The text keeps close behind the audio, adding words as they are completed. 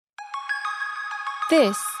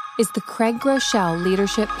This is the Craig Groeschel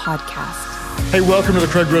Leadership Podcast. Hey, welcome to the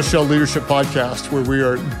Craig Groeschel Leadership Podcast, where we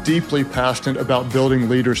are deeply passionate about building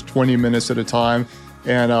leaders 20 minutes at a time.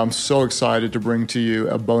 And I'm so excited to bring to you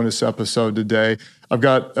a bonus episode today. I've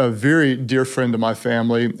got a very dear friend of my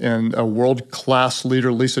family and a world-class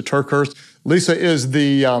leader, Lysa TerKeurst. Lysa is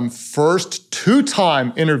the first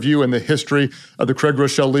two-time interview in the history of the Craig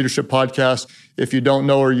Groeschel Leadership Podcast. If you don't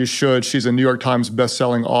know her, you should. She's a New York Times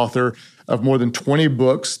bestselling author of more than 20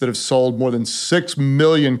 books that have sold more than 6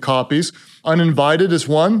 million copies. Uninvited is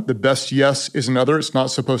one. The Best Yes is another. It's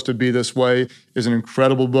Not Supposed to Be This Way is an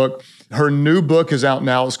incredible book. Her new book is out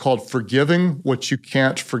now. It's called Forgiving What You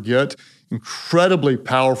Can't Forget. Incredibly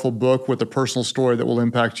powerful book with a personal story that will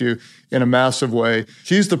impact you in a massive way.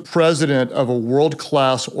 She's the president of a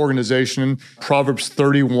world-class organization, Proverbs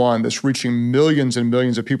 31, that's reaching millions and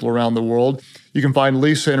millions of people around the world. You can find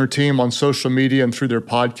Lysa and her team on social media and through their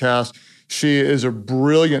podcast. She is a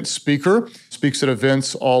brilliant speaker, speaks at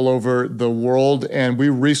events all over the world, and we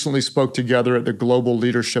recently spoke together at the Global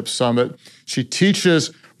Leadership Summit. She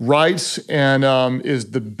teaches, writes, and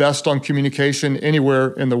is the best on communication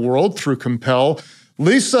anywhere in the world through Compel.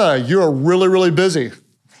 Lysa, you are really, really busy.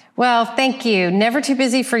 Well, thank you. Never too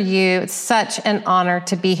busy for you. It's such an honor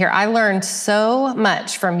to be here. I learned so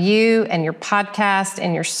much from you and your podcast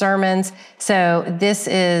and your sermons. So this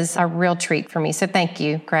is a real treat for me. So thank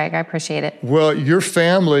you, Craig. I appreciate it. Well, your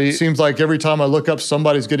family seems like every time I look up,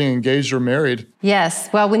 somebody's getting engaged or married. Yes.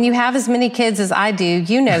 Well, when you have as many kids as I do,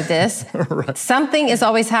 you know this. Right. Something is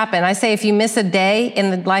always happening. I say if you miss a day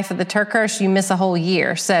in the life of the TerKeurst, you miss a whole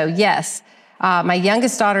year. So yes. My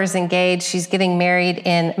youngest daughter is engaged. She's getting married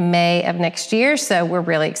in May of next year, so we're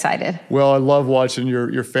really excited. Well, I love watching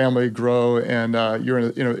your family grow, and you're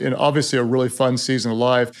in obviously a really fun season of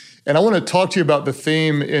life. And I want to talk to you about the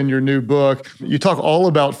theme in your new book. You talk all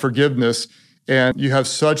about forgiveness, and you have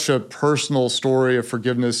such a personal story of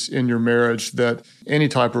forgiveness in your marriage that any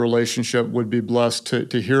type of relationship would be blessed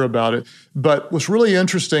to hear about it. But what's really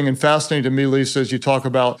interesting and fascinating to me, Lysa, is you talk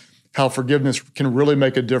about how forgiveness can really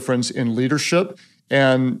make a difference in leadership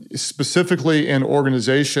and specifically in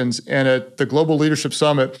organizations. And at the Global Leadership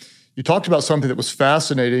Summit, you talked about something that was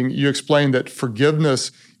fascinating. You explained that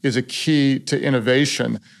forgiveness is a key to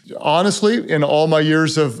innovation. Honestly, in all my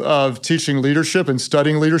years of teaching leadership and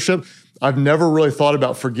studying leadership, I've never really thought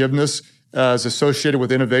about forgiveness as associated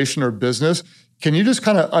with innovation or business. Can you just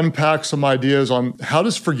kind of unpack some ideas on how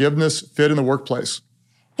does forgiveness fit in the workplace?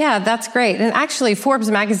 Yeah, that's great. And actually, Forbes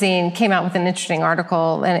magazine came out with an interesting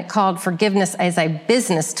article, and it called Forgiveness as a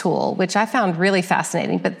Business Tool, which I found really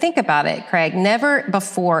fascinating. But think about it, Craig. Never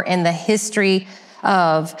before in the history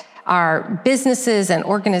of our businesses and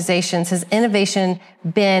organizations has innovation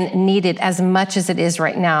been needed as much as it is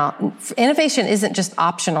right now. Innovation isn't just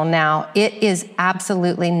optional now. It is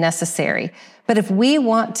absolutely necessary. But if we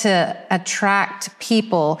want to attract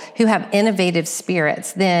people who have innovative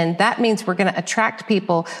spirits, then that means we're going to attract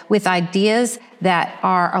people with ideas that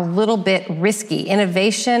are a little bit risky.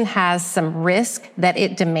 Innovation has some risk that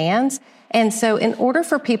it demands. And so in order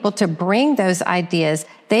for people to bring those ideas,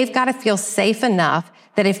 they've got to feel safe enough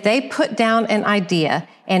that if they put down an idea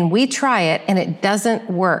and we try it and it doesn't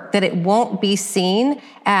work, that it won't be seen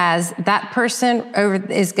as that person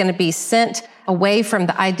is going to be sent away from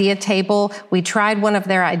the idea table. We tried one of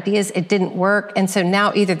their ideas, it didn't work. And so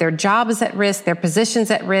now either their job is at risk, their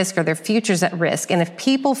position's at risk, or their future's at risk. And if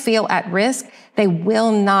people feel at risk, they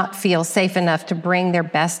will not feel safe enough to bring their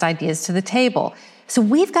best ideas to the table. So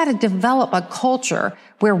we've got to develop a culture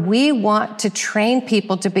where we want to train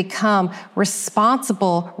people to become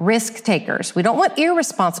responsible risk takers. We don't want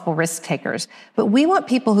irresponsible risk takers, but we want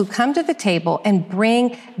people who come to the table and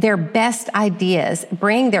bring their best ideas,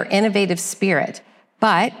 bring their innovative spirit.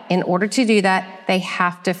 But in order to do that, they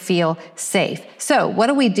have to feel safe. So what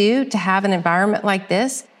do we do to have an environment like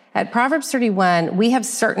this? At Proverbs 31, we have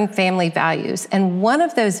certain family values, and one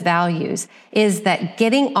of those values is that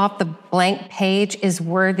getting off the blank page is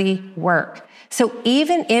worthy work. So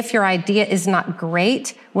even if your idea is not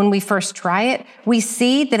great when we first try it, we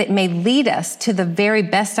see that it may lead us to the very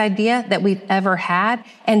best idea that we've ever had.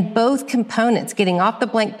 And both components, getting off the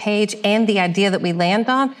blank page and the idea that we land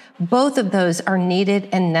on, both of those are needed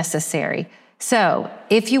and necessary. So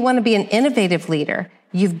if you want to be an innovative leader,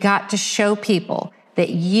 you've got to show people that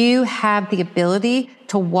you have the ability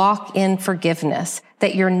to walk in forgiveness,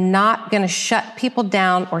 that you're not going to shut people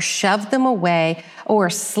down or shove them away or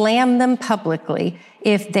slam them publicly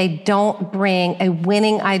if they don't bring a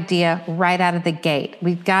winning idea right out of the gate.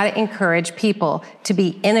 We've got to encourage people to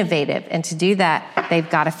be innovative, and to do that, they've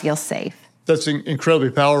got to feel safe. That's incredibly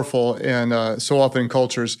powerful, and so often in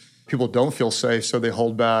cultures, people don't feel safe, so they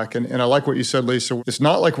hold back. And I like what you said, Lisa. It's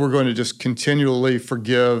not like we're going to just continually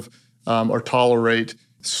forgive or tolerate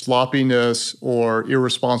sloppiness or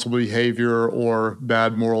irresponsible behavior or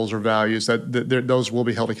bad morals or values. Those will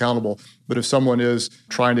be held accountable. But if someone is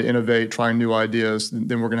trying to innovate, trying new ideas,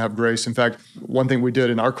 then we're going to have grace. In fact, one thing we did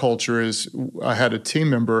in our culture is I had a team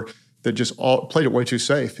member that just played it way too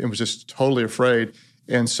safe and was just totally afraid.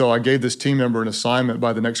 And so I gave this team member an assignment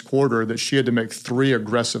by the next quarter that she had to make 3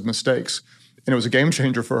 aggressive mistakes. And it was a game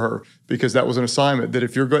changer for her because that was an assignment that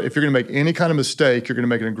if you're going to make any kind of mistake, you're going to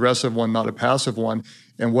make an aggressive one, not a passive one.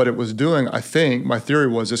 And what it was doing, I think, my theory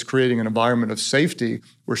was, is creating an environment of safety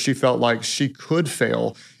where she felt like she could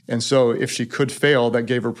fail. And so if she could fail, that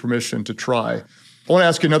gave her permission to try. I want to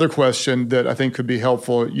ask you another question that I think could be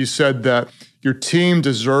helpful. You said that your team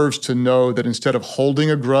deserves to know that instead of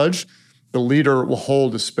holding a grudge, the leader will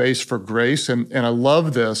hold a space for grace. And I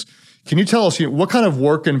love this. Can you tell us, what kind of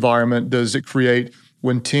work environment does it create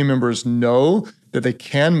when team members know that they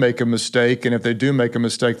can make a mistake, and if they do make a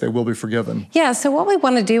mistake, they will be forgiven? Yeah, so what we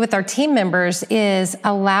want to do with our team members is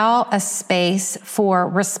allow a space for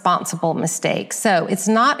responsible mistakes. So it's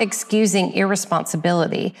not excusing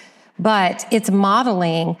irresponsibility, but it's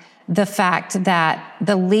modeling the fact that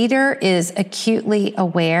the leader is acutely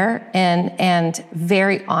aware and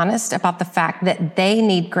very honest about the fact that they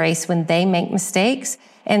need grace when they make mistakes.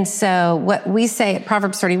 And so what we say at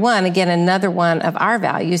Proverbs 31, again, another one of our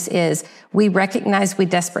values, is we recognize we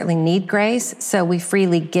desperately need grace, so we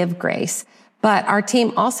freely give grace. But our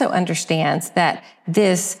team also understands that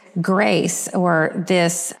this grace, or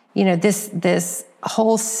this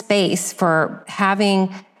whole space for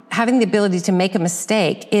having the ability to make a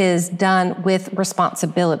mistake, is done with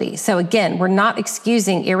responsibility. So again, we're not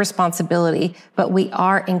excusing irresponsibility, but we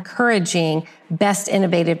are encouraging best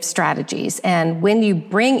innovative strategies. And when you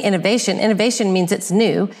bring innovation means it's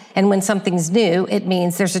new. And when something's new, it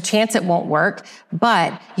means there's a chance it won't work.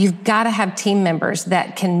 But you've got to have team members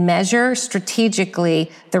that can measure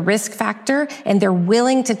strategically the risk factor, and they're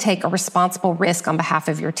willing to take a responsible risk on behalf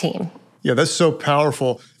of your team. Yeah, that's so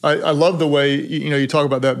powerful. I love the way you talk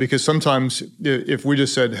about that, because sometimes if we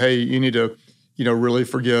just said, hey, you need to really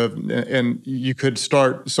forgive, and you could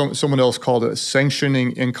start, someone else called it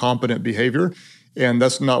sanctioning incompetent behavior, and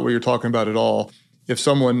that's not what you're talking about at all. If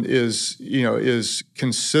someone is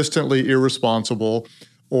consistently irresponsible,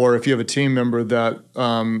 or if you have a team member that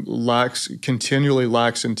continually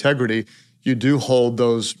lacks integrity, you do hold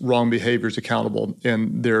those wrong behaviors accountable,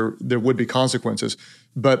 and there would be consequences.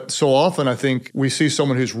 But so often I think we see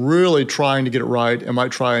someone who's really trying to get it right and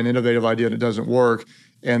might try an innovative idea and it doesn't work.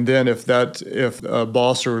 And then if a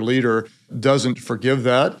boss or leader doesn't forgive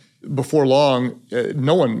that, before long,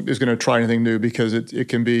 no one is going to try anything new, because it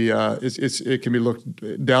can be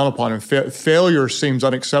looked down upon, and failure seems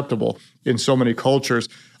unacceptable in so many cultures.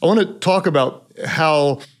 I want to talk about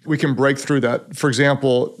how we can break through that. For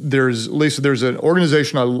example, there's an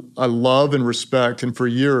organization I love and respect, and for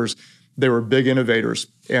years they were big innovators,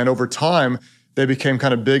 and over time they became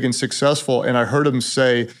kind of big and successful. And I heard them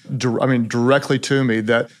say, directly to me,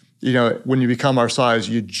 that when you become our size,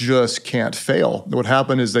 you just can't fail. What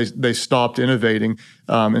happened is they stopped innovating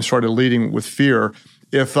and started leading with fear.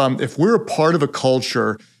 If we're a part of a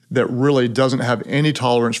culture that really doesn't have any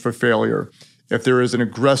tolerance for failure, if there is an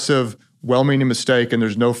aggressive, well-meaning mistake and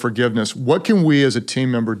there's no forgiveness, what can we as a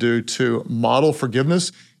team member do to model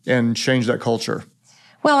forgiveness and change that culture?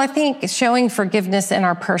 Well, I think showing forgiveness in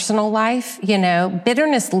our personal life,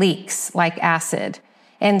 bitterness leaks like acid.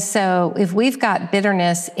 And so if we've got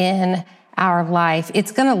bitterness in our life,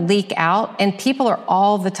 it's going to leak out, and people are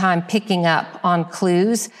all the time picking up on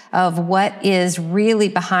clues of what is really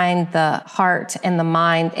behind the heart and the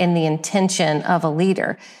mind and the intention of a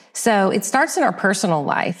leader. So it starts in our personal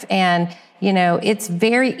life, and it's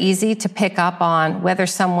very easy to pick up on whether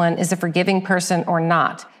someone is a forgiving person or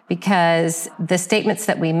not, because the statements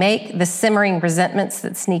that we make, the simmering resentments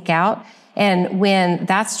that sneak out. And when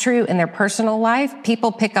that's true in their personal life,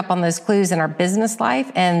 people pick up on those clues in our business life,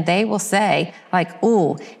 and they will say, like,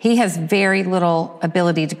 ooh, he has very little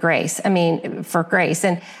ability for grace.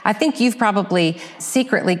 And I think you've probably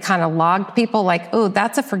secretly kind of logged people like, ooh,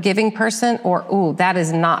 that's a forgiving person, or ooh, that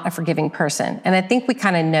is not a forgiving person. And I think we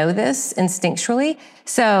kind of know this instinctually.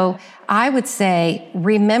 So I would say,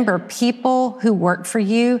 remember, people who work for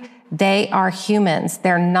you, they are humans.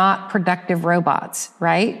 They're not productive robots,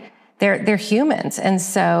 right? They're humans. And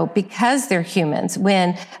so because they're humans,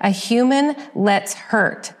 when a human lets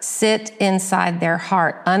hurt sit inside their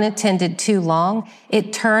heart unattended too long,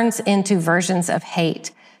 it turns into versions of hate.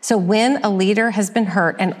 So when a leader has been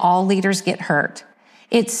hurt, and all leaders get hurt,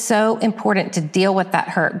 It's so important to deal with that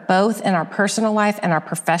hurt, both in our personal life and our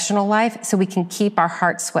professional life, so we can keep our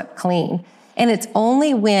heart swept clean. And it's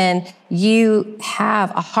only when you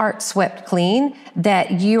have a heart swept clean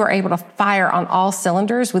that you are able to fire on all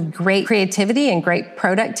cylinders with great creativity and great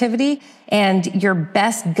productivity, and your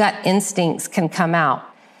best gut instincts can come out.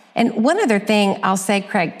 And one other thing I'll say,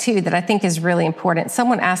 Craig, too, that I think is really important.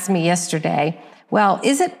 Someone asked me yesterday, well,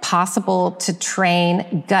 is it possible to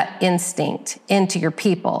train gut instinct into your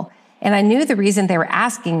people? And I knew the reason they were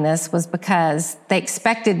asking this was because they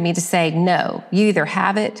expected me to say, no, you either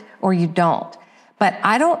have it or you don't. But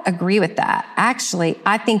I don't agree with that. Actually,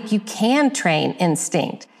 I think you can train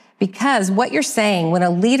instinct, because what you're saying when a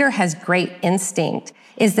leader has great instinct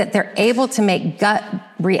is that they're able to make gut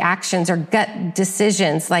reactions or gut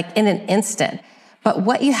decisions like in an instant. But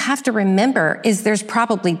what you have to remember is there's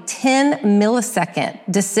probably 10 millisecond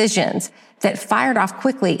decisions that fired off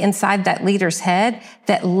quickly inside that leader's head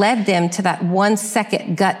that led them to that 1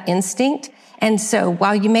 second gut instinct. And so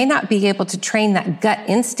while you may not be able to train that gut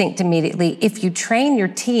instinct immediately, if you train your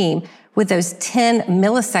team with those 10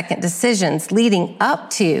 millisecond decisions leading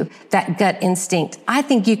up to that gut instinct, I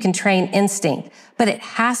think you can train instinct. But it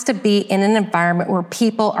has to be in an environment where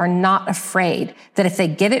people are not afraid that if they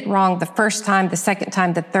get it wrong the first time, the second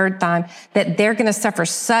time, the third time, that they're going to suffer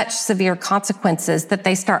such severe consequences that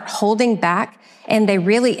they start holding back, and they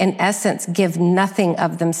really, in essence, give nothing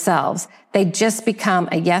of themselves. They just become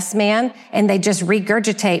a yes man, and they just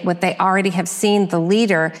regurgitate what they already have seen the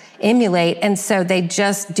leader emulate, and so they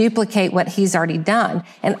just duplicate what he's already done.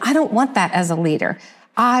 And I don't want that as a leader.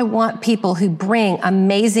 I want people who bring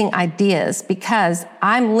amazing ideas, because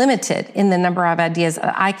I'm limited in the number of ideas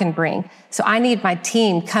that I can bring. So I need my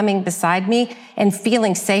team coming beside me and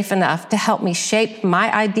feeling safe enough to help me shape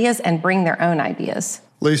my ideas and bring their own ideas.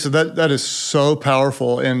 Lisa, that is so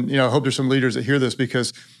powerful. And I hope there's some leaders that hear this,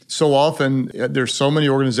 because so often there's so many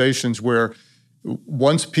organizations where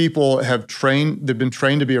once people they've been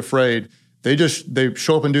trained to be afraid, they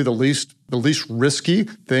show up and do the least risky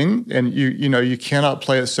thing, and you cannot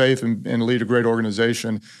play it safe and lead a great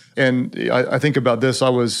organization. And I think about this.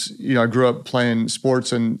 I grew up playing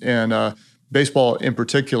sports and baseball in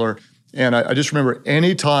particular, and I just remember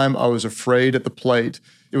any time I was afraid at the plate,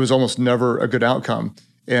 it was almost never a good outcome.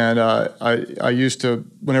 And I used to,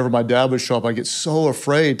 whenever my dad would show up, I'd get so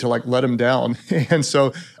afraid to let him down, and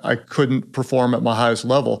so I couldn't perform at my highest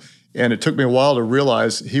level. And it took me a while to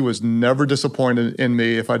realize he was never disappointed in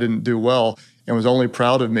me if I didn't do well, and was only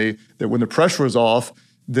proud of me that when the pressure was off,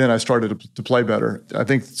 then I started to play better. I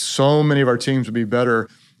think so many of our teams would be better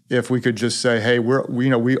if we could just say, hey,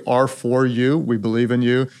 we are for you, we believe in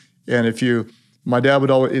you. And my dad would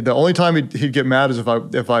always, the only time he'd get mad is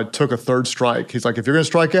if I took a third strike. He's like, if you're going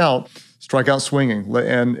to strike out swinging.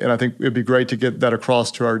 And I think it'd be great to get that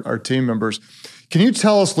across to our team members. Can you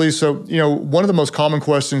tell us, Lisa, one of the most common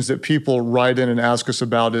questions that people write in and ask us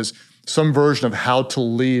about is some version of how to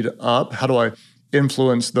lead up. How do I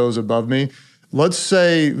influence those above me? Let's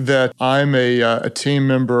say that I'm a team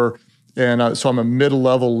member, and so I'm a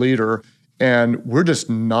mid-level leader, and we're just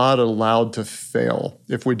not allowed to fail.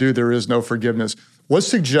 If we do, there is no forgiveness. What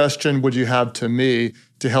suggestion would you have to me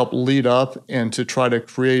to help lead up and to try to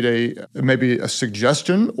create maybe a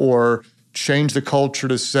suggestion or change the culture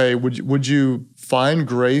to say, would you find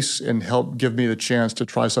grace and help give me the chance to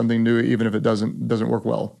try something new, even if it doesn't work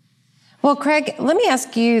well? Well, Craig, let me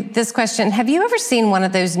ask you this question. Have you ever seen one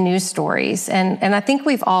of those news stories? And I think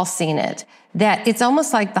we've all seen it, that it's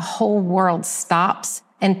almost like the whole world stops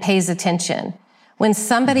and pays attention. When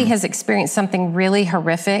somebody has experienced something really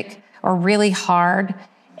horrific or really hard,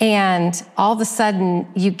 and all of a sudden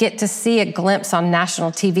you get to see a glimpse on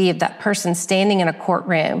national TV of that person standing in a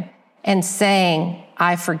courtroom and saying,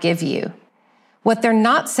 I forgive you. What they're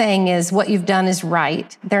not saying is what you've done is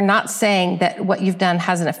right. They're not saying that what you've done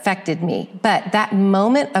hasn't affected me. But that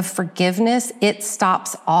moment of forgiveness, it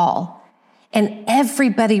stops all. And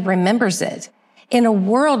everybody remembers it. In a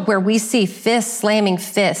world where we see fists slamming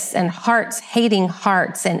fists and hearts hating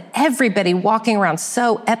hearts and everybody walking around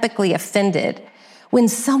so epically offended, when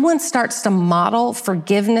someone starts to model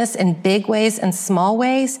forgiveness in big ways and small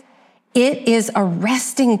ways, it is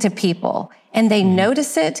arresting to people, and they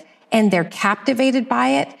notice it, and they're captivated by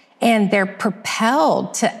it, and they're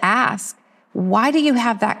propelled to ask, why do you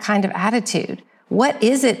have that kind of attitude? What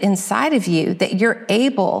is it inside of you that you're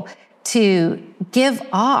able to give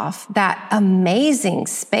off that amazing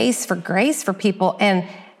space for grace for people and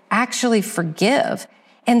actually forgive?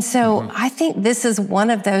 And so I think this is one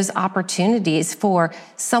of those opportunities for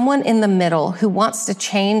someone in the middle who wants to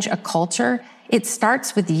change a culture. It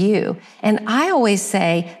starts with you. And I always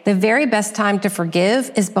say the very best time to forgive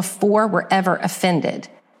is before we're ever offended.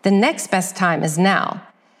 The next best time is now.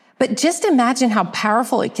 But just imagine how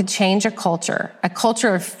powerful it could change a culture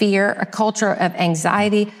of fear, a culture of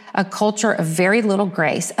anxiety, a culture of very little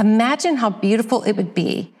grace. Imagine how beautiful it would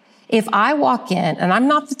be if I walk in, and I'm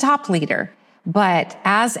not the top leader, but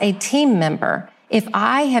as a team member, if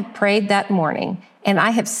I have prayed that morning and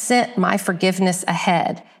I have sent my forgiveness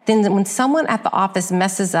ahead, then when someone at the office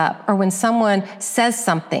messes up or when someone says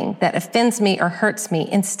something that offends me or hurts me,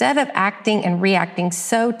 instead of acting and reacting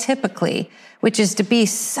so typically, which is to be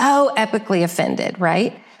so epically offended,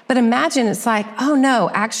 right? But imagine it's like, oh no,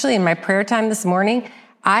 actually in my prayer time this morning,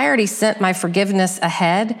 I already sent my forgiveness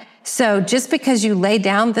ahead. So just because you lay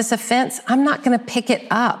down this offense, I'm not going to pick it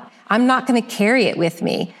up. I'm not going to carry it with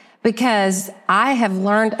me because I have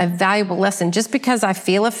learned a valuable lesson. Just because I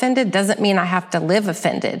feel offended doesn't mean I have to live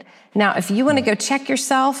offended. Now, if you want to go check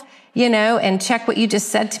yourself, and check what you just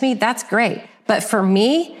said to me, that's great. But for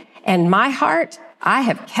me and my heart, I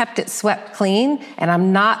have kept it swept clean, and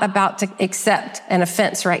I'm not about to accept an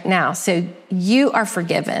offense right now. So you are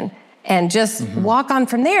forgiven, and just walk on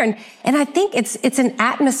from there. And I think it's an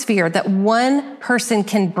atmosphere that one person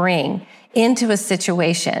can bring into a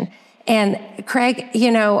situation. And Craig,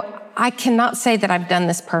 I cannot say that I've done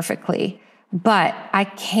this perfectly, but I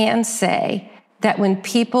can say that when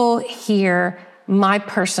people hear my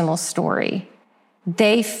personal story,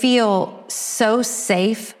 they feel so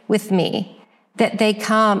safe with me that they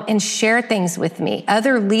come and share things with me.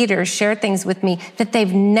 Other leaders share things with me that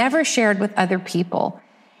they've never shared with other people.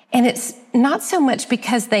 And it's not so much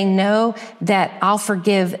because they know that I'll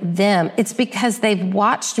forgive them. It's because they've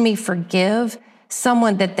watched me forgive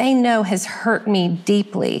someone that they know has hurt me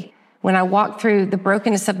deeply. When I walked through the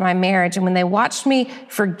brokenness of my marriage and when they watched me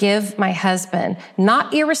forgive my husband,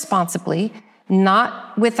 not irresponsibly,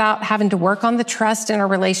 not without having to work on the trust in our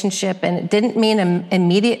relationship, and it didn't mean an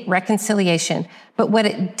immediate reconciliation, but what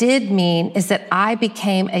it did mean is that I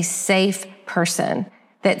became a safe person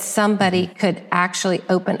that somebody could actually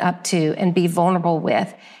open up to and be vulnerable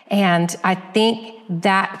with. And I think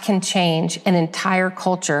that can change an entire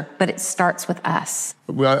culture, but it starts with us.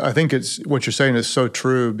 Well, I think what you're saying is so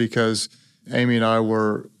true because Amy and I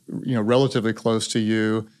were, relatively close to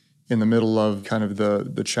you in the middle of kind of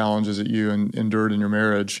the challenges that you endured in your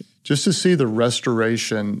marriage. Just to see the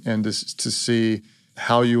restoration and to see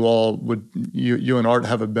how you all you and Art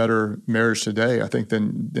have a better marriage today, I think,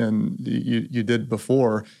 than you did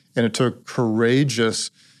before. And it took courageous,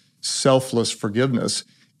 selfless forgiveness.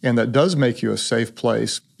 And that does make you a safe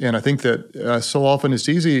place. And I think that so often it's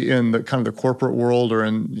easy in the kind of the corporate world or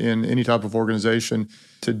in any type of organization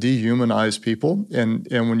to dehumanize people. And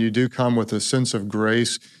when you do come with a sense of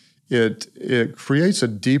grace, it creates a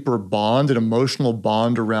deeper bond, an emotional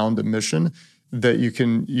bond around the mission that you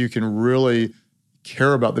can really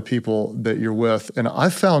care about the people that you're with. And I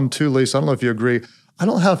found too, Lisa, I don't know if you agree, I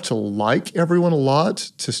don't have to like everyone a lot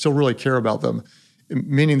to still really care about them.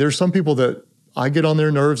 Meaning there's some people that I get on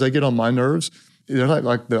their nerves, they get on my nerves. They're not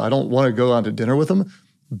like I don't want to go out to dinner with them,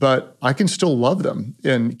 but I can still love them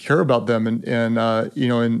and care about them. And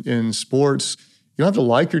in sports, you don't have to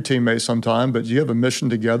like your teammates sometime, but you have a mission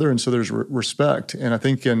together, and so there's respect. And I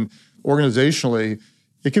think organizationally,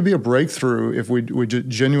 it could be a breakthrough if we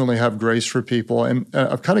genuinely have grace for people. And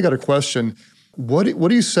I've kind of got a question. What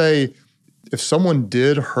do you say if someone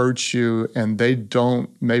did hurt you and they don't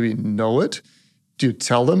maybe know it? Do you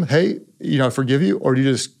tell them, hey, I forgive you, or do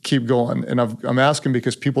you just keep going? And I'm asking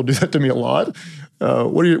because people do that to me a lot.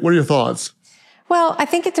 What are your thoughts? Well, I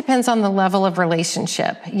think it depends on the level of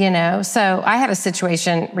relationship, So I had a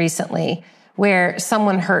situation recently where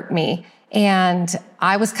someone hurt me, and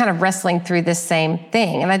I was kind of wrestling through this same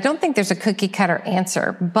thing. And I don't think there's a cookie cutter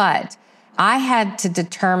answer, but I had to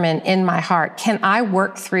determine in my heart, can I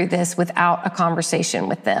work through this without a conversation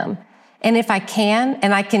with them? And if I can,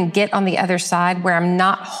 and I can get on the other side where I'm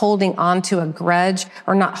not holding on to a grudge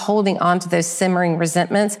or not holding on to those simmering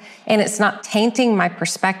resentments, and it's not tainting my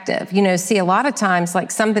perspective. See, a lot of times,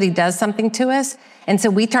 like somebody does something to us, and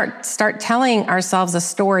so we start telling ourselves a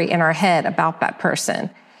story in our head about that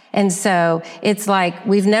person. And so it's like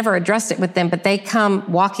we've never addressed it with them, but they come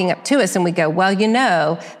walking up to us and we go, well,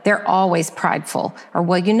 they're always prideful, or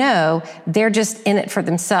well, they're just in it for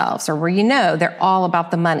themselves, or well, they're all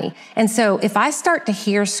about the money. And so if I start to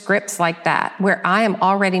hear scripts like that, where I am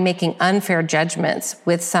already making unfair judgments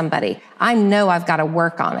with somebody, I know I've got to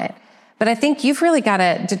work on it. But I think you've really got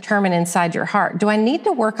to determine inside your heart, do I need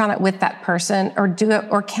to work on it with that person,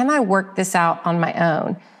 or can I work this out on my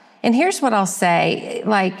own? And here's what I'll say,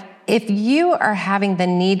 if you are having the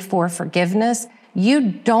need for forgiveness,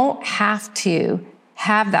 you don't have to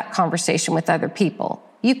have that conversation with other people.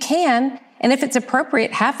 You can, and if it's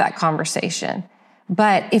appropriate, have that conversation.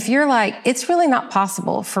 But if you're like, it's really not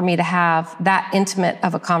possible for me to have that intimate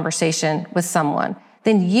of a conversation with someone,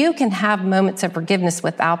 then you can have moments of forgiveness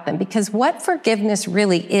without them. Because what forgiveness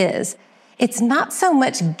really is, it's not so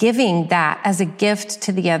much giving that as a gift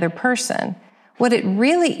to the other person. What it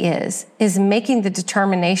really is making the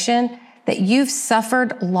determination that you've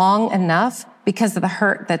suffered long enough because of the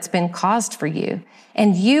hurt that's been caused for you.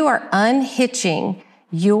 And you are unhitching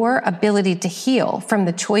your ability to heal from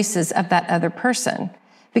the choices of that other person.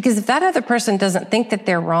 Because if that other person doesn't think that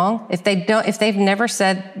they're wrong, if they've never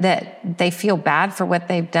said that they feel bad for what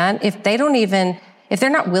they've done, if they're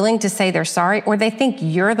not willing to say they're sorry, or they think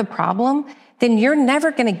you're the problem, then you're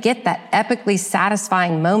never going to get that epically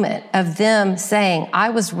satisfying moment of them saying, I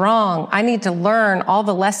was wrong. I need to learn all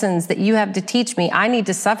the lessons that you have to teach me. I need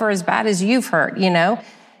to suffer as bad as you've hurt,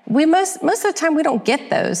 Most of the time, we don't get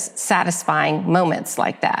those satisfying moments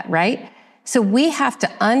like that, right? So we have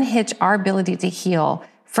to unhitch our ability to heal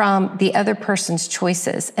from the other person's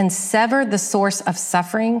choices and sever the source of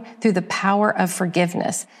suffering through the power of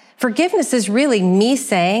forgiveness. Forgiveness is really me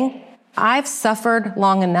saying, I've suffered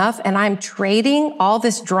long enough and I'm trading all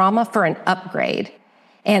this drama for an upgrade.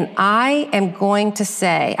 And I am going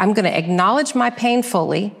to acknowledge my pain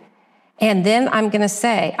fully. And then I'm going to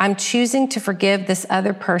say, I'm choosing to forgive this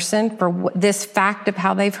other person for this fact of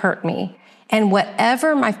how they've hurt me. And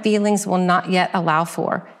whatever my feelings will not yet allow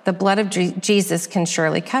for, the blood of Jesus can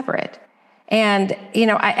surely cover it. And,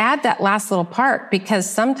 I add that last little part because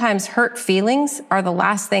sometimes hurt feelings are the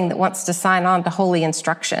last thing that wants to sign on to holy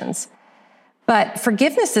instructions. But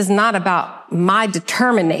forgiveness is not about my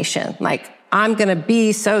determination, like I'm going to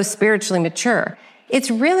be so spiritually mature.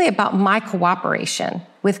 It's really about my cooperation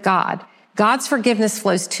with God. God's forgiveness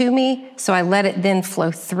flows to me, so I let it then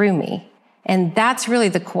flow through me. And that's really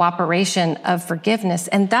the cooperation of forgiveness.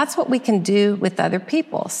 And that's what we can do with other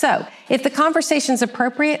people. So if the conversation's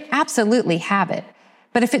appropriate, absolutely have it.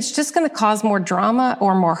 But if it's just going to cause more drama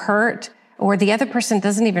or more hurt, or the other person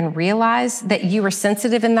doesn't even realize that you were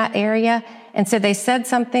sensitive in that area, and so they said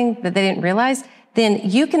something that they didn't realize, then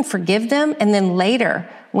you can forgive them. And then later,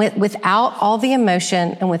 without all the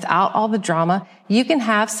emotion and without all the drama, you can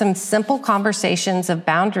have some simple conversations of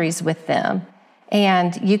boundaries with them.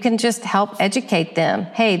 And you can just help educate them.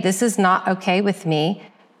 Hey, this is not okay with me,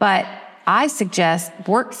 but I suggest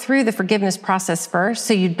work through the forgiveness process first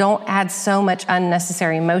so you don't add so much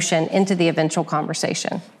unnecessary emotion into the eventual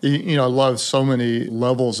conversation. I love so many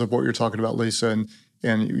levels of what you're talking about, Lisa.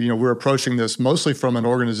 And we're approaching this mostly from an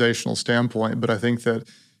organizational standpoint, but I think that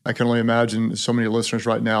I can only imagine so many listeners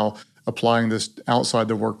right now applying this outside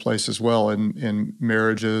the workplace as well in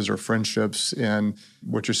marriages or friendships. And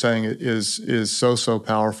what you're saying is so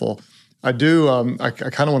powerful. I do, I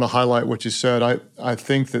kind of want to highlight what you said. I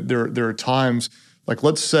think that there are times, like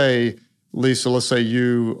let's say, Lisa,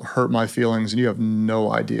 you hurt my feelings and you have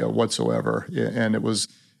no idea whatsoever. And it was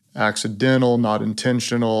accidental, not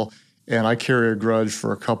intentional. And I carry a grudge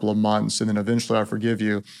for a couple of months and then eventually I forgive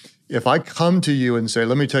you. If I come to you and say,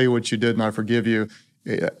 let me tell you what you did and I forgive you,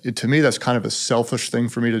 to me, that's kind of a selfish thing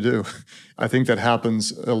for me to do. I think that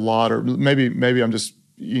happens a lot, or maybe I'm just,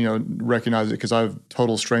 recognize it because I have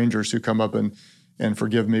total strangers who come up and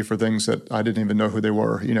forgive me for things that I didn't even know who they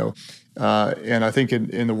were, and I think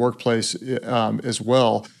in the workplace as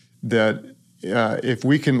well, that if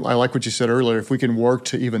we can, I like what you said earlier, if we can work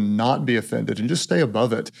to even not be offended and just stay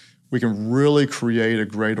above it, we can really create a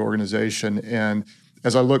great organization. And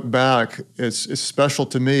as I look back, it's special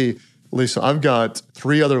to me, Lisa. I've got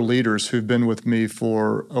 3 other leaders who've been with me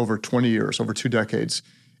for over 20 years, over 2 decades.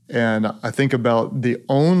 And I think about the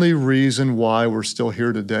only reason why we're still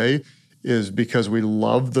here today is because we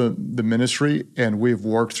love the ministry and we've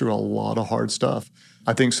worked through a lot of hard stuff.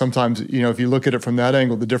 I think sometimes, if you look at it from that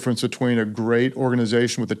angle, the difference between a great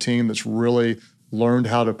organization with a team that's really learned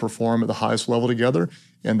how to perform at the highest level together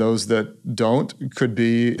and those that don't could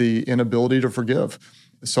be the inability to forgive.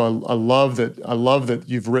 So I love that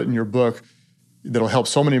you've written your book that'll help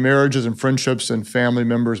so many marriages and friendships and family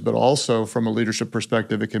members, but also from a leadership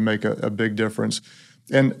perspective, it can make a big difference.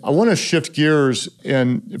 And I want to shift gears.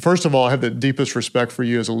 And first of all, I have the deepest respect for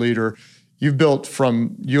you as a leader. You've built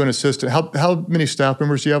from you and assistant. How many staff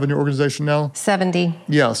members do you have in your organization now? 70.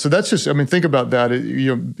 Yeah. So that's just, think about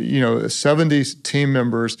that. 70 team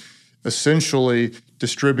members essentially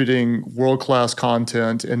distributing world-class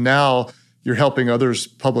content. And now you're helping others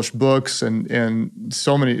publish books and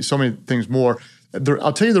so many things more.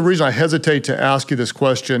 I'll tell you the reason I hesitate to ask you this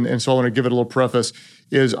question, and so I want to give it a little preface,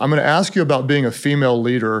 is I'm going to ask you about being a female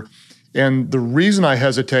leader. And the reason I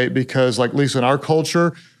hesitate, because like Lisa, in our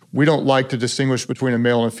culture, we don't like to distinguish between a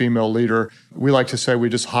male and a female leader. We like to say we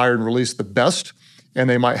just hire and release the best, and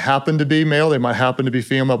they might happen to be male, they might happen to be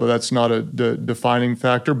female, but that's not a defining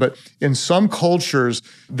factor. But in some cultures,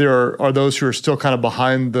 there are those who are still kind of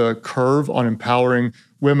behind the curve on empowering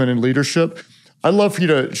women in leadership. I'd love for you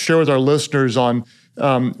to share with our listeners on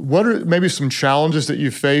what are maybe some challenges that you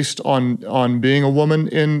faced on being a woman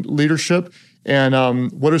in leadership,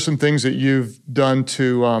 and what are some things that you've done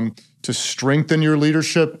to strengthen your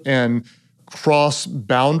leadership and cross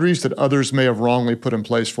boundaries that others may have wrongly put in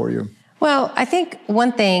place for you? Well, I think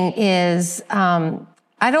one thing is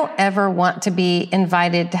I don't ever want to be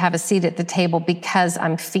invited to have a seat at the table because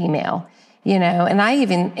I'm female, and I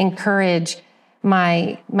even encourage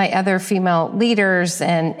my other female leaders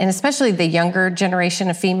and especially the younger generation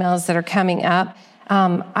of females that are coming up.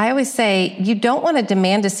 I always say, you don't want to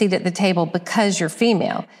demand a seat at the table because you're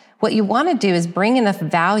female. What you want to do is bring enough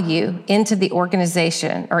value into the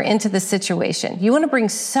organization or into the situation. You want to bring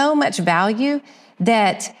so much value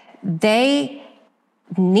that they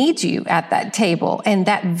need you at that table, and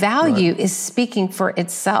that value is speaking for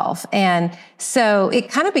itself. And so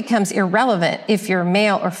it kind of becomes irrelevant if you're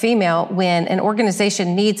male or female when an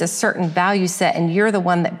organization needs a certain value set and you're the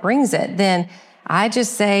one that brings it. Then I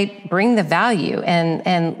just say, bring the value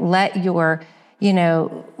and let your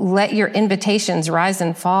invitations rise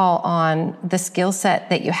and fall on the skill set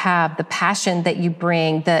that you have, the passion that you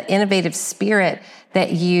bring, the innovative spirit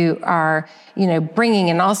that you are, bringing,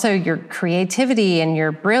 and also your creativity and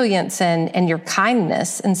your brilliance and your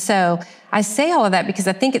kindness. And so I say all of that because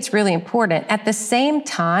I think it's really important. At the same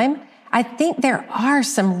time, I think there are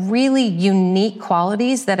some really unique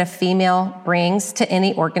qualities that a female brings to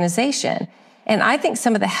any organization. And I think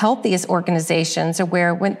some of the healthiest organizations are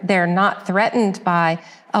where when they're not threatened by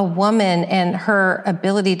a woman and her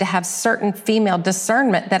ability to have certain female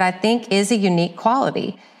discernment that I think is a unique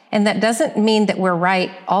quality. And that doesn't mean that we're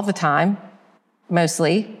right all the time,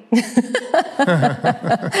 mostly.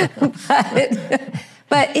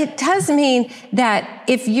 But it does mean that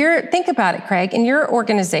think about it, Craig, in your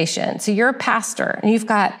organization, so you're a pastor and you've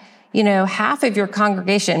got, half of your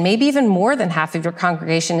congregation, maybe even more than half of your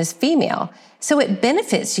congregation is female. So it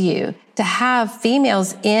benefits you to have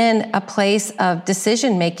females in a place of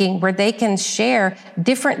decision-making where they can share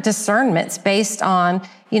different discernments based on,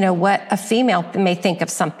 what a female may think of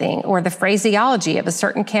something or the phraseology of a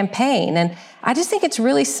certain campaign. And I just think it's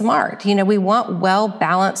really smart. We want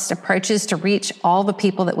well-balanced approaches to reach all the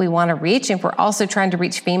people that we want to reach. And if we're also trying to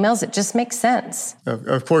reach females, it just makes sense.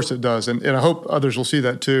 Of course it does. And I hope others will see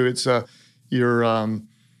that too. It's you're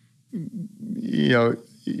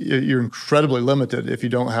incredibly limited if you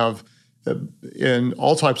don't have in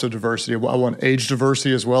all types of diversity. I want age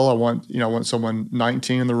diversity as well. I want someone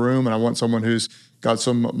 19 in the room, and I want someone who's got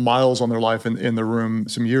some miles on their life in the room,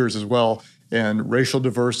 some years as well, and racial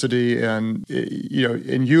diversity. And,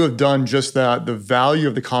 and you have done just that. The value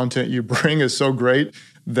of the content you bring is so great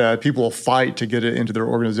that people will fight to get it into their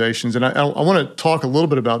organizations. And I want to talk a little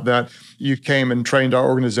bit about that. You came and trained our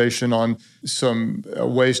organization on some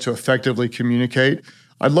ways to effectively communicate.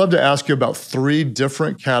 I'd love to ask you about 3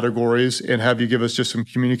 different categories and have you give us just some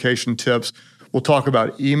communication tips. We'll talk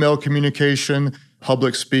about email communication,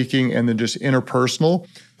 public speaking, and then just interpersonal.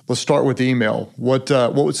 Let's start with email. What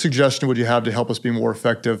suggestion would you have to help us be more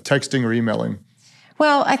effective, texting or emailing?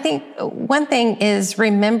 Well, I think one thing is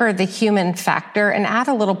remember the human factor and add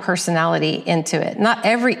a little personality into it. Not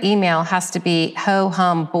every email has to be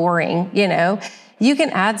ho-hum boring, You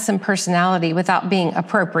can add some personality without being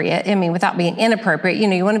appropriate. Without being inappropriate.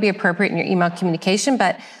 You want to be appropriate in your email communication,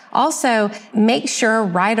 but also make sure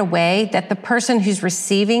right away that the person who's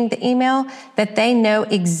receiving the email, that they know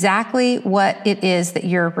exactly what it is that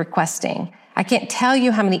you're requesting. I can't tell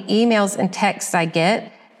you how many emails and texts I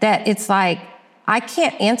get that it's like, I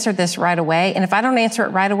can't answer this right away. And if I don't answer it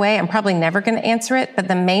right away, I'm probably never going to answer it. But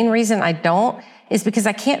the main reason I don't is because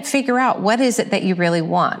I can't figure out what is it that you really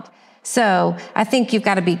want. So I think you've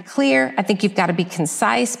got to be clear. I think you've got to be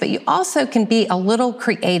concise, but you also can be a little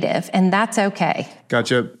creative, and that's okay.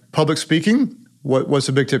 Gotcha. Public speaking, what's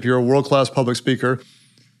the big tip? You're a world-class public speaker.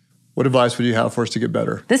 What advice would you have for us to get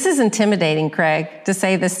better? This is intimidating, Craig, to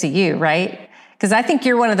say this to you, right? Because I think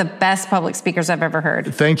you're one of the best public speakers I've ever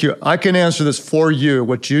heard. Thank you. I can answer this for you.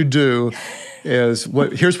 What you do is,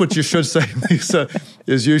 here's what you should say, Lisa,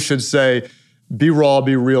 is you should say, be raw,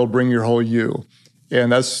 be real, bring your whole you. And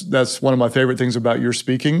that's one of my favorite things about your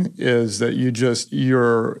speaking is that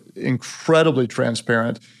you're incredibly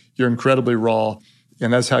transparent. You're incredibly raw.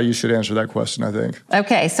 And that's how you should answer that question, I think.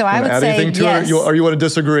 Okay, so I would add say anything to yes. it, or you want to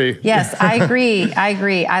disagree? Yes, I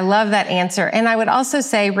agree. I love that answer. And I would also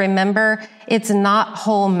say, remember, it's not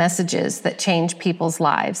whole messages that change people's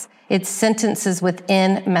lives. It's sentences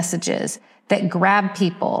within messages that grab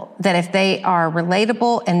people, that if they are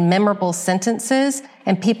relatable and memorable sentences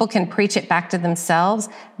and people can preach it back to themselves,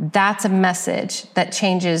 that's a message that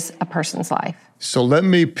changes a person's life. So let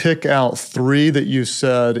me pick out 3 that you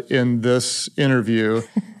said in this interview.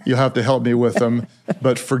 You'll have to help me with them.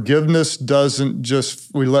 But forgiveness doesn't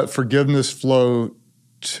just, we let forgiveness flow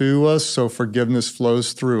to us, so forgiveness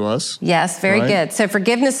flows through us. Yes, very right? good. So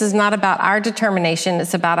forgiveness is not about our determination,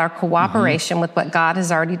 it's about our cooperation with what God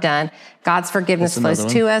has already done. God's forgiveness flows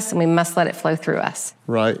to us, and we must let it flow through us.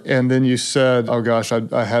 Right. And then you said, oh gosh,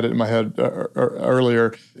 I had it in my head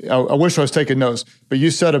earlier. I wish I was taking notes, but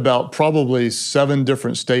you said about probably 7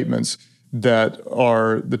 different statements that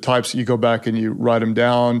are the types that you go back and you write them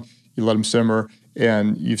down, you let them simmer.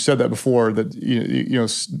 And you've said that before, that you know,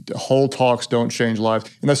 whole talks don't change lives.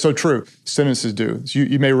 And that's so true. Sentences do. So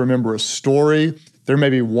you may remember a story. There may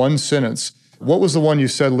be one sentence. What was the one you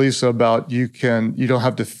said, Lisa, about you don't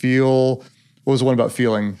have to feel? What was the one about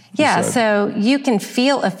feeling? Yeah, so you can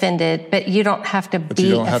feel offended, but you don't have to be offended.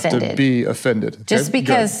 You don't have to be offended. Okay? Just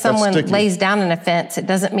because someone lays down an offense, it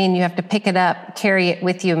doesn't mean you have to pick it up, carry it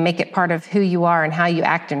with you, and make it part of who you are and how you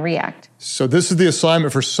act and react. So this is the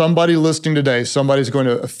assignment for somebody listening today. Somebody's going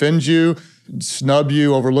to offend you, snub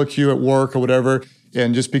you, overlook you at work or whatever.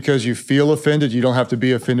 And just because you feel offended, you don't have to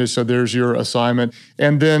be offended. So there's your assignment.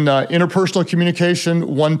 And then interpersonal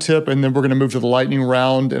communication, one tip, and then we're going to move to the lightning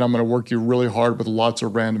round, and I'm going to work you really hard with lots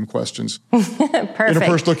of random questions. Perfect.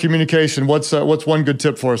 Interpersonal communication, what's one good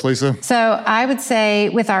tip for us, Lisa? So I would say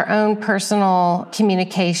with our own personal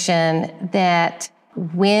communication that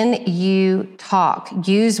when you talk,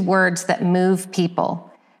 use words that move people.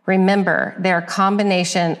 Remember, they're a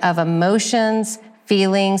combination of emotions,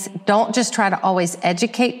 feelings. Don't just try to always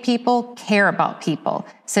educate people, care about people.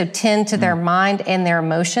 So tend to their mind and their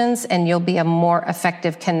emotions, and you'll be a more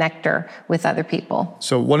effective connector with other people.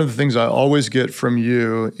 So one of the things I always get from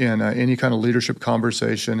you in any kind of leadership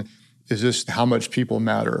conversation is just how much people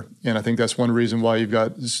matter. And I think that's one reason why you've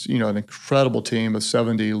got, an incredible team of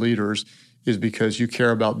 70 leaders, is because you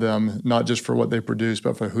care about them, not just for what they produce,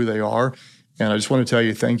 but for who they are. And I just want to tell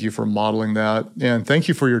you, thank you for modeling that. And thank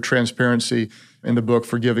you for your transparency in the book,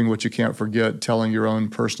 Forgiving What You Can't Forget, telling your own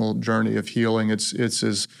personal journey of healing. It's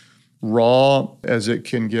as raw as it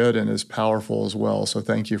can get and as powerful as well. So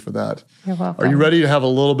thank you for that. You're welcome. Are you ready to have a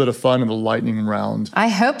little bit of fun in the lightning round? I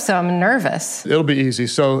hope so. I'm nervous. It'll be easy.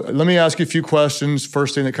 So let me ask you a few questions.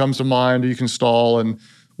 First thing that comes to mind, you can stall and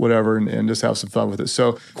whatever, and just have some fun with it.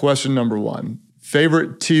 So question number 1,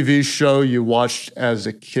 favorite TV show you watched as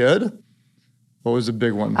a kid? What was the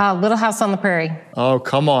big one? Little House on the Prairie. Oh,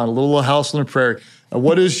 come on, Little House on the Prairie.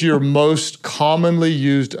 What is your most commonly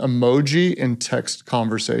used emoji in text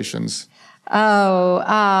conversations?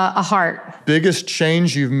 A heart. Biggest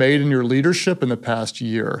change you've made in your leadership in the past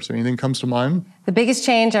year? So anything comes to mind? The biggest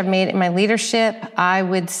change I've made in my leadership, I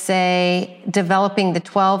would say developing the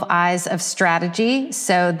 12 I's of strategy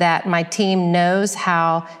so that my team knows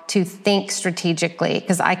how to think strategically,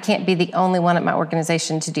 because I can't be the only one at my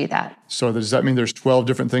organization to do that. So does that mean there's 12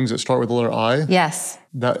 different things that start with the letter I? Yes.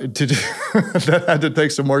 That had to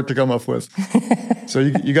take some work to come up with. So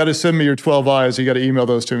you got to send me your 12 I's. You got to email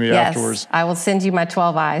those to me afterwards. Yes, I will send you my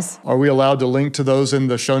 12 I's. Are we allowed to link to those in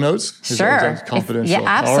the show notes? Sure. Is that confidential? Yeah,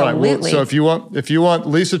 absolutely. All right. Well, so if you want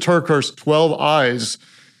Lisa TerKeurst's 12 I's,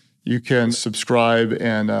 you can subscribe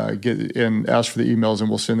and ask for the emails, and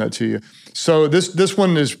we'll send that to you. So this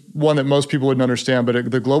one is one that most people wouldn't understand, but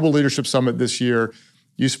at the Global Leadership Summit this year,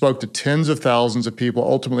 you spoke to tens of thousands of people,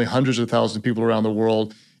 ultimately hundreds of thousands of people around the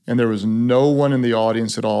world, and there was no one in the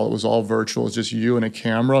audience at all. It was all virtual. It was just you and a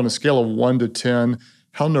camera. On a scale of 1 to 10,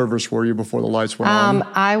 how nervous were you before the lights went on?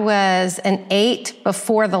 I was an 8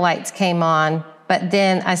 before the lights came on, but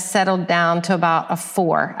then I settled down to about a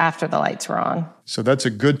 4 after the lights were on. So that's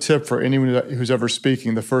a good tip for anyone who's ever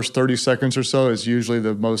speaking. The first 30 seconds or so is usually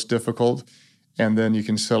the most difficult, and then you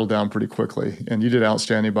can settle down pretty quickly. And you did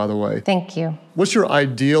outstanding, by the way. Thank you. What's your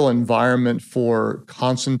ideal environment for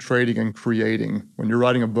concentrating and creating? When you're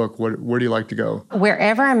writing a book, where do you like to go?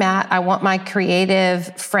 Wherever I'm at, I want my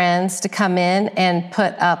creative friends to come in and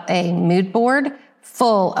put up a mood board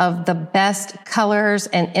full of the best colors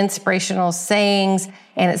and inspirational sayings,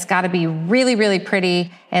 and it's got to be really, really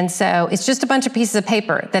pretty. And so it's just a bunch of pieces of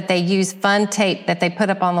paper that they use fun tape that they put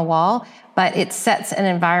up on the wall, but it sets an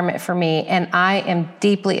environment for me, and I am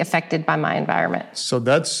deeply affected by my environment. So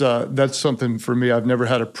that's something for me. I've never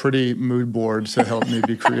had a pretty mood board to help me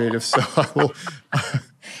be creative. So I will.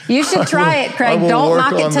 You should try it, Craig. Don't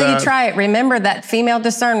knock it till you try it. Remember that female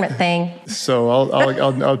discernment thing. So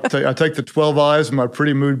I'll take the 12 eyes and my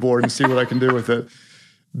pretty mood board and see what I can do with it.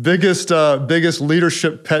 Biggest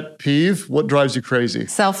leadership pet peeve. What drives you crazy?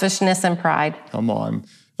 Selfishness and pride. Come on.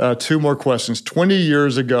 2 more questions. 20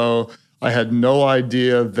 years ago, I had no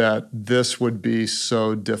idea that this would be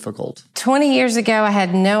so difficult. 20 years ago, I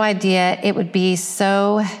had no idea it would be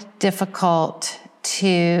so difficult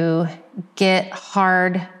to get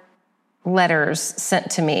hard letters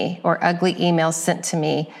sent to me or ugly emails sent to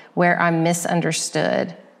me where I'm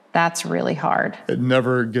misunderstood. That's really hard. It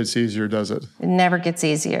never gets easier, does it? It never gets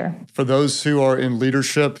easier. For those who are in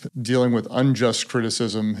leadership, dealing with unjust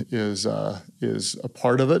criticism is a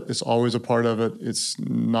part of it. It's always a part of it. It's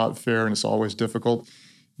not fair and it's always difficult.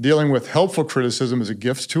 Dealing with helpful criticism is a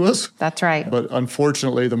gift to us. That's right. But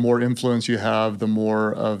unfortunately, the more influence you have, the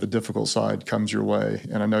more of the difficult side comes your way.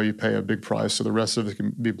 And I know you pay a big price, so the rest of it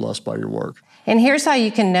can be blessed by your work. And here's how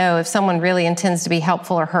you can know if someone really intends to be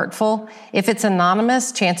helpful or hurtful. If it's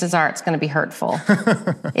anonymous, chances are it's going to be hurtful.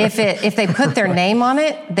 If they put their name on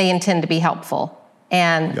it, they intend to be helpful.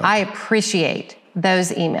 And I appreciate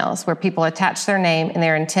those emails where people attach their name and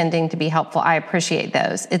they're intending to be helpful. I appreciate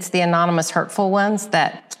those. It's the anonymous hurtful ones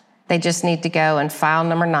that they just need to go and file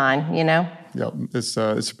number 9, you know? Yeah, it's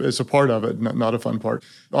a part of it, not a fun part.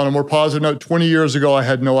 On a more positive note, 20 years ago, I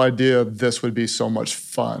had no idea this would be so much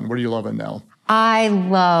fun. What are you loving now? I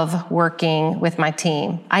love working with my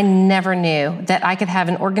team. I never knew that I could have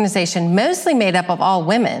an organization mostly made up of all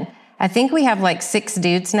women. I think we have like 6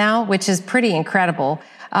 dudes now, which is pretty incredible.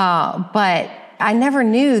 But I never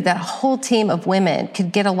knew that a whole team of women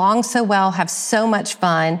could get along so well, have so much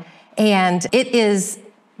fun. And it is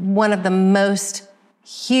one of the most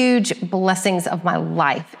huge blessings of my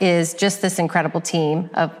life is just this incredible team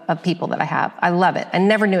of people that I have. I love it. I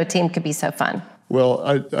never knew a team could be so fun.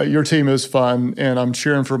 Well, your team is fun, and I'm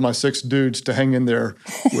cheering for my 6 dudes to hang in there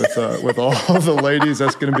with all the ladies.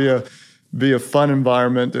 That's going to be a fun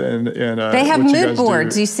environment. And they have mood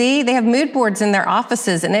boards. You see, they have mood boards in their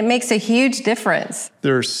offices, and it makes a huge difference.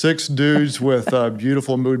 There are 6 dudes with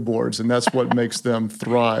beautiful mood boards, and that's what makes them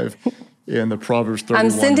thrive in the Proverbs 31.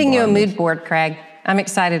 I'm sending you a mood board, Craig. I'm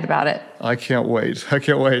excited about it. I can't wait.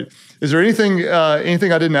 Is there anything I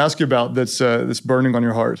didn't ask you about that's burning on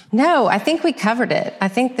your heart? No, I think we covered it. I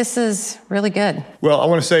think this is really good. Well, I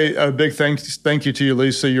want to say a big thank you to you,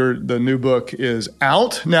 Lisa. The new book is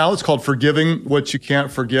out now. It's called Forgiving What You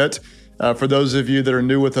Can't Forget. For those of you that are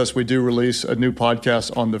new with us, we do release a new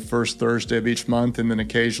podcast on the first Thursday of each month, and then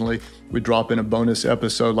occasionally we drop in a bonus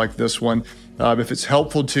episode like this one. If it's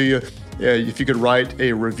helpful to you, if you could write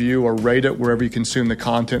a review or rate it wherever you consume the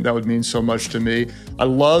content, that would mean so much to me. I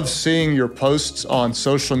love seeing your posts on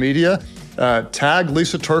social media. Tag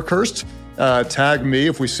Lisa TerKeurst, tag me.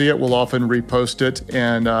 If we see it, we'll often repost it.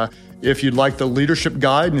 And if you'd like the leadership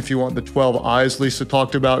guide, and if you want the 12 I's Lisa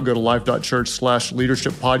talked about, go to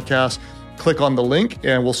life.church/leadership podcast. Click on the link,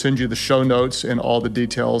 and we'll send you the show notes and all the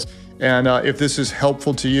details. And if this is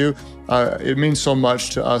helpful to you, it means so much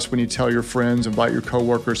to us when you tell your friends, invite your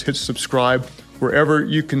coworkers, hit subscribe wherever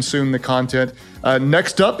you consume the content.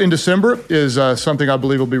 Next up in December is something I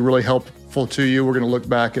believe will be really helpful to you. We're going to look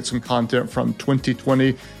back at some content from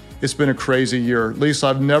 2020. It's been a crazy year. Lisa,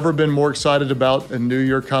 I've never been more excited about a new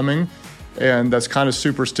year coming, and that's kind of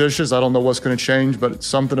superstitious. I don't know what's going to change, but it's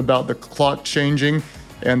something about the clock changing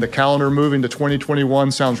and the calendar moving to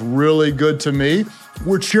 2021 sounds really good to me.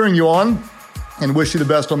 We're cheering you on and wish you the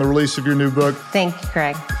best on the release of your new book. Thank you,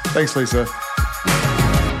 Craig. Thanks, Lisa.